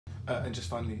And just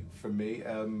finally, from me,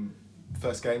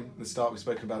 first game at the start, we've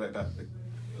spoken about it, about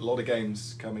a lot of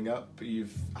games coming up.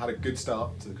 You've had a good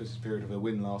start to the Christmas period with a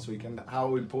win last weekend.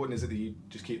 How important is it that you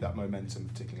just keep that momentum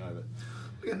ticking over?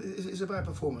 Again, it's about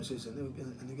performances, and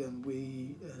again,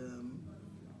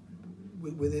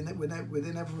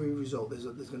 within every result, there's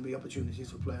going to be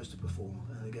opportunities for players to perform.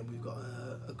 And again, we've got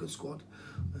a good squad.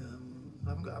 I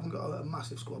haven't got a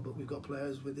massive squad, but we've got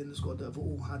players within the squad that have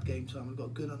all had game time. We've got a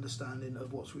good understanding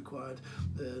of what's required,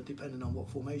 depending on what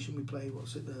formation we play,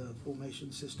 what's the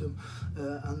formation system,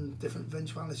 and different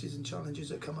eventualities and challenges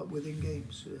that come up within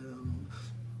games.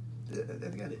 And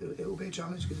again, it will be a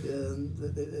challenge because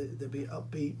there'll be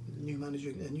upbeat new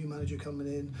manager coming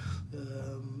in,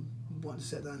 wanting to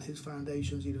set down his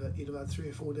foundations. He'd have had 3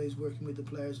 or 4 days working with the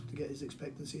players to get his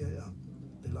expectancy.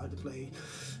 They like to play.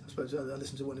 I suppose I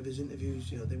listened to one of his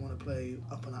interviews. You know, they want to play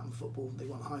up and at football. They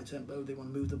want high tempo. They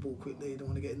want to move the ball quickly. They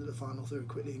want to get into the final third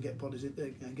quickly and get bodies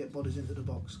into the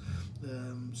box.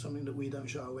 Something that we don't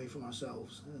shy away from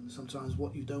ourselves. And sometimes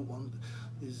what you don't want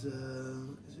is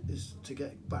to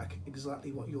get back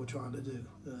exactly what you're trying to do.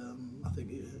 I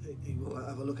think he will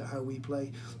have a look at how we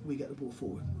play. We get the ball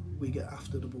forward. We get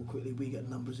after the ball quickly. We get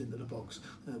numbers into the box.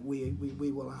 We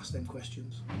will ask them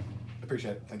questions.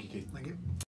 Appreciate it. Thank you, Keith. Thank you.